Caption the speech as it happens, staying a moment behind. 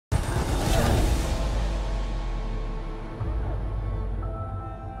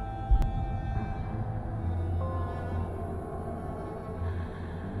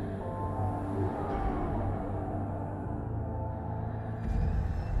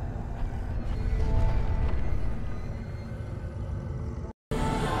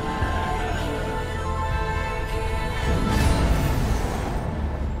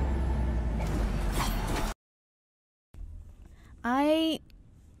I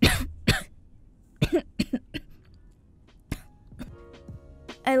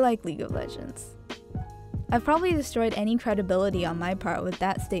like League of Legends. I've probably destroyed any credibility on my part with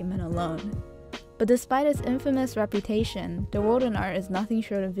that statement alone. But despite its infamous reputation, the world in art is nothing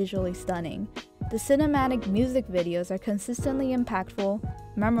short of visually stunning. The cinematic music videos are consistently impactful,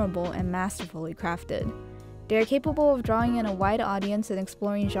 memorable, and masterfully crafted. They are capable of drawing in a wide audience and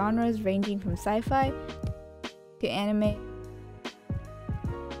exploring genres ranging from sci-fi to anime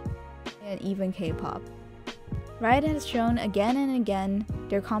and even K-pop. Riot has shown again and again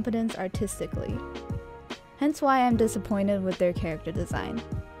their competence artistically. Hence why I'm disappointed with their character design.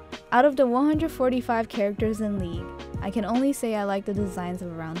 Out of the 145 characters in League, I can only say I like the designs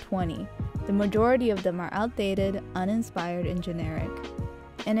of around 20. The majority of them are outdated, uninspired, and generic.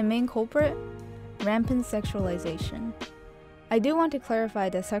 And the main culprit? Rampant sexualization. I do want to clarify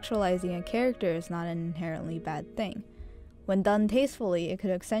that sexualizing a character is not an inherently bad thing. When done tastefully, it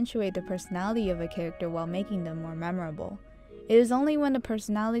could accentuate the personality of a character while making them more memorable. It is only when the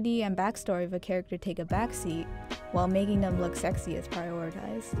personality and backstory of a character take a backseat while making them look sexy is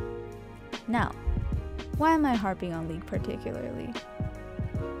prioritized. Now, why am I harping on League particularly?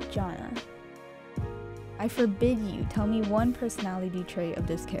 Janna. I forbid you tell me one personality trait of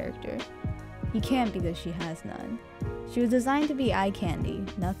this character. You can't because she has none. She was designed to be eye candy,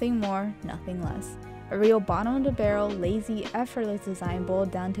 nothing more, nothing less. A real bottom-of-the-barrel, lazy, effortless design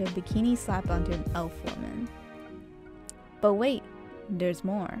boiled down to a bikini slapped onto an elf woman. But wait, there's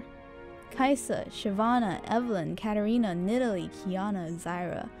more. Kaisa, Shyvana, Evelynn, Katarina, Nidalee, Qiyana,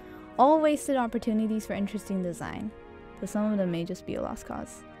 Zyra, all wasted opportunities for interesting design, but some of them may just be a lost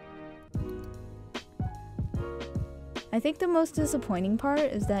cause. I think the most disappointing part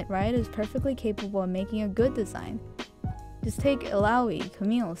is that Riot is perfectly capable of making a good design. Just take Illaoi,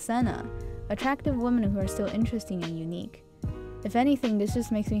 Camille, Senna, attractive women who are still interesting and unique. If anything, this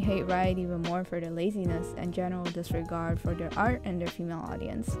just makes me hate Riot even more for their laziness and general disregard for their art and their female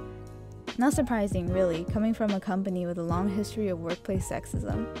audience. Not surprising, really, coming from a company with a long history of workplace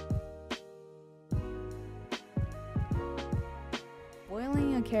sexism.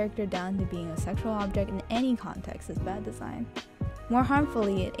 Boiling a character down to being a sexual object in any context is bad design. More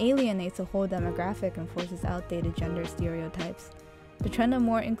harmfully, it alienates a whole demographic and forces outdated gender stereotypes. The trend of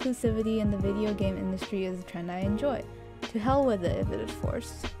more inclusivity in the video game industry is a trend I enjoy. To hell with it if it is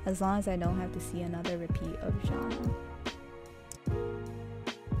forced, as long as I don't have to see another repeat of Jean.